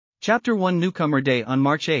Chapter 1 Newcomer Day on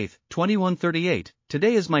March 8, 2138.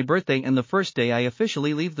 Today is my birthday and the first day I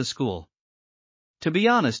officially leave the school. To be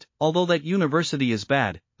honest, although that university is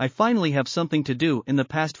bad, I finally have something to do in the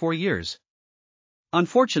past 4 years.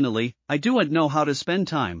 Unfortunately, I don't know how to spend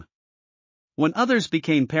time. When others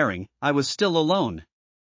became pairing, I was still alone.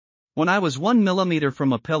 When I was 1 millimeter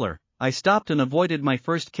from a pillar, I stopped and avoided my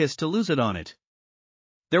first kiss to lose it on it.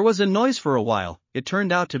 There was a noise for a while. It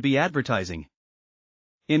turned out to be advertising.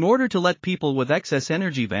 In order to let people with excess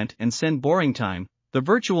energy vent and send boring time, the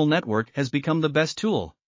virtual network has become the best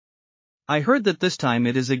tool. I heard that this time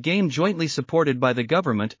it is a game jointly supported by the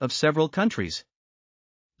government of several countries.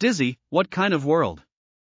 Dizzy, what kind of world?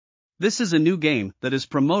 This is a new game that is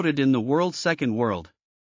promoted in the world's second world.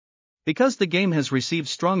 Because the game has received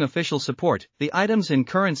strong official support, the items and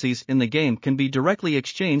currencies in the game can be directly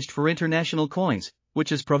exchanged for international coins,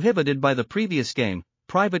 which is prohibited by the previous game.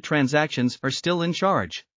 Private transactions are still in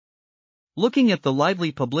charge. Looking at the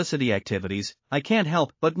lively publicity activities, I can't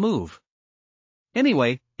help but move.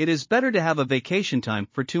 Anyway, it is better to have a vacation time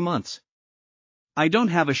for 2 months. I don't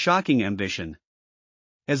have a shocking ambition.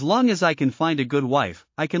 As long as I can find a good wife,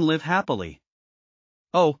 I can live happily.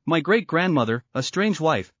 Oh, my great-grandmother, a strange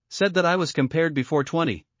wife, said that I was compared before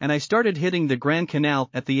 20, and I started hitting the Grand Canal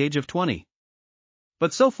at the age of 20.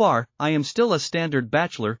 But so far, I am still a standard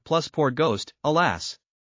bachelor plus poor ghost, alas.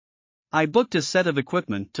 I booked a set of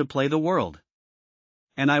equipment to play the world.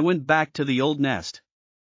 And I went back to the old nest.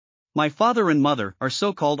 My father and mother are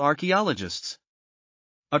so-called archaeologists.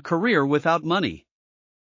 A career without money.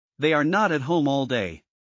 They are not at home all day.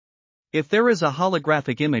 If there is a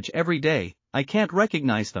holographic image every day, I can't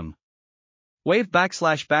recognize them. Wave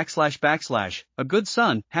 //, a good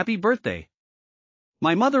son, happy birthday.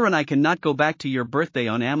 My mother and I cannot go back to your birthday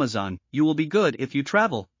on Amazon. You will be good if you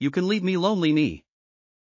travel, you can leave me lonely me.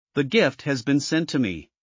 The gift has been sent to me.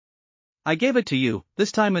 I gave it to you,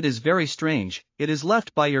 this time it is very strange, it is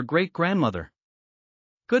left by your great-grandmother.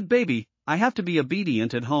 Good baby, I have to be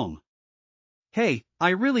obedient at home. Hey, I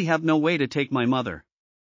really have no way to take my mother.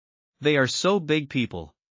 They are so big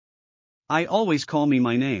people. I always call me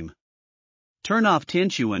my name. Turn off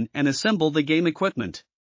Tianchuan and assemble the game equipment.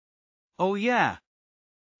 Oh yeah.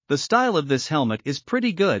 The style of this helmet is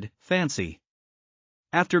pretty good, fancy.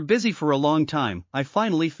 After busy for a long time, I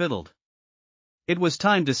finally fiddled. It was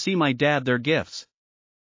time to see my dad their gifts.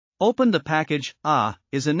 Open the package.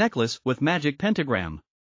 Is a necklace with magic pentagram.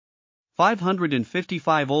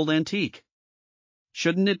 555 old antique.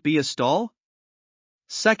 Shouldn't it be a stall?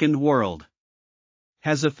 Second world.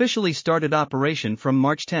 Has officially started operation from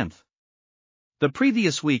March 10th. The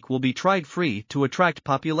previous week will be tried free to attract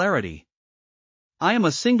popularity. I am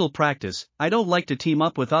a single practice, I don't like to team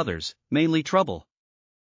up with others, mainly trouble.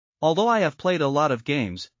 Although I have played a lot of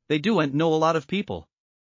games, they don't know a lot of people.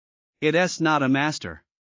 It's not a master.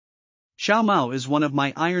 Xiao Mao is one of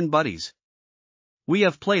my iron buddies. We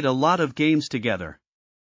have played a lot of games together.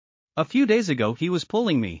 A few days ago he was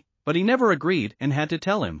pulling me, but he never agreed and had to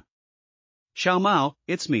tell him. Xiao Mao,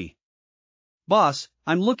 it's me. Boss,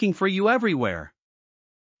 I'm looking for you everywhere.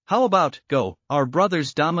 How about, go, our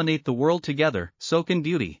brothers dominate the world together, so can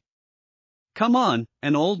beauty. Come on,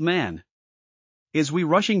 an old man. Is we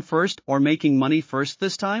rushing first or making money first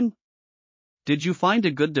this time? Did you find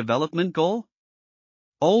a good development goal?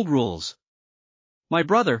 Old rules. My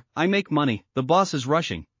brother, I make money, the boss is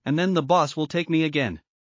rushing, and then the boss will take me again.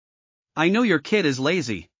 I know your kid is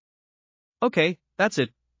lazy. Okay, that's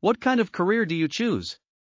it, what kind of career do you choose?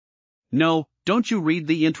 No, don't you read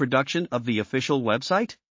the introduction of the official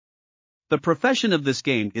website? The profession of this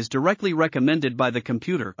game is directly recommended by the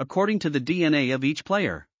computer according to the DNA of each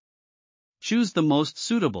player. Choose the most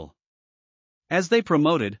suitable. As they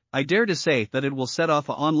promoted, I dare to say that it will set off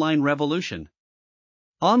an online revolution.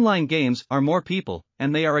 Online games are more people,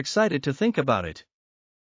 and they are excited to think about it.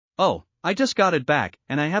 Oh, I just got it back,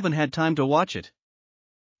 and I haven't had time to watch it.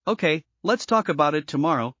 Okay, let's talk about it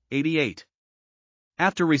tomorrow, 88.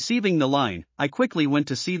 After receiving the line, I quickly went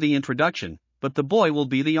to see the introduction, but the boy will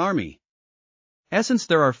be the army. Essence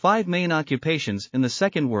there are 5 main occupations in the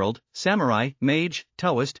second world, samurai, mage,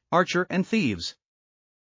 Taoist, archer and thieves.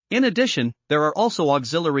 In addition, there are also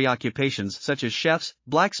auxiliary occupations such as chefs,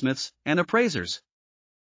 blacksmiths, and appraisers.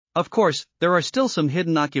 Of course, there are still some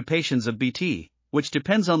hidden occupations of BT, which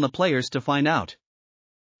depends on the players to find out.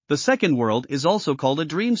 The second world is also called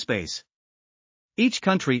a dream space. Each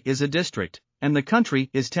country is a district, and the country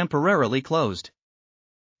is temporarily closed.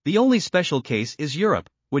 The only special case is Europe,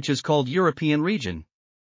 which is called European region.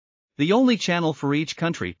 The only channel for each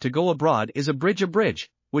country to go abroad is a bridge,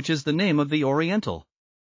 which is the name of the Oriental.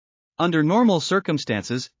 Under normal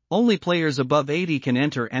circumstances, only players above 80 can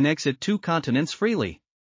enter and exit 2 continents freely.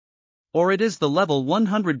 Or it is the level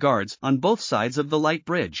 100 guards on both sides of the light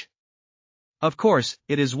bridge. Of course,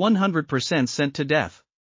 it is 100% sent to death.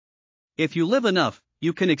 If you live enough,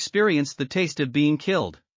 you can experience the taste of being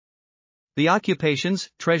killed. The occupations,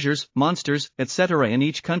 treasures, monsters, etc. in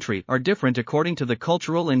each country are different according to the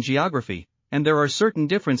cultural and geography, and there are certain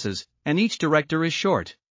differences, and each director is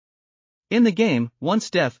short. In the game, once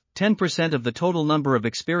death, 10% of the total number of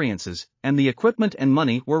experiences, and the equipment and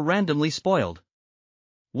money were randomly spoiled.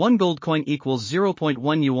 1 gold coin equals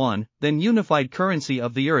 0.1 yuan, then unified currency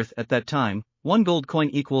of the earth at that time, 1 gold coin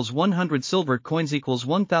equals 100 silver coins equals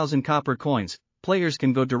 1000 copper coins, players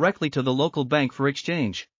can go directly to the local bank for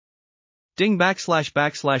exchange. Ding !//////////.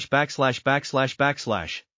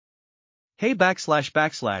 Hey !//////.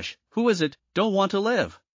 Who is it, don't want to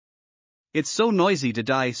live? It's so noisy to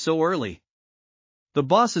die so early. The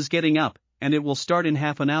boss is getting up, and it will start in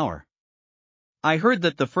half an hour. I heard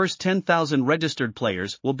that the first 10,000 registered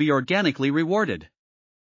players will be organically rewarded.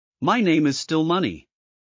 My name is still money.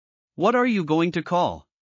 What are you going to call?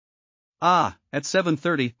 At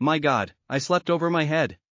 7:30, my god, I slept over my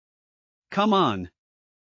head. Come on.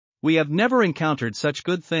 We have never encountered such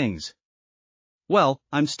good things. Well,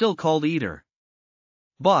 I'm still called Eater.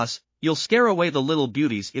 Boss, you'll scare away the little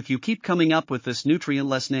beauties if you keep coming up with this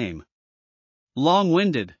nutrient-less name.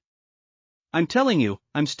 Long-winded. I'm telling you,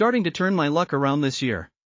 I'm starting to turn my luck around this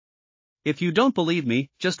year. If you don't believe me,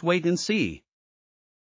 just wait and see.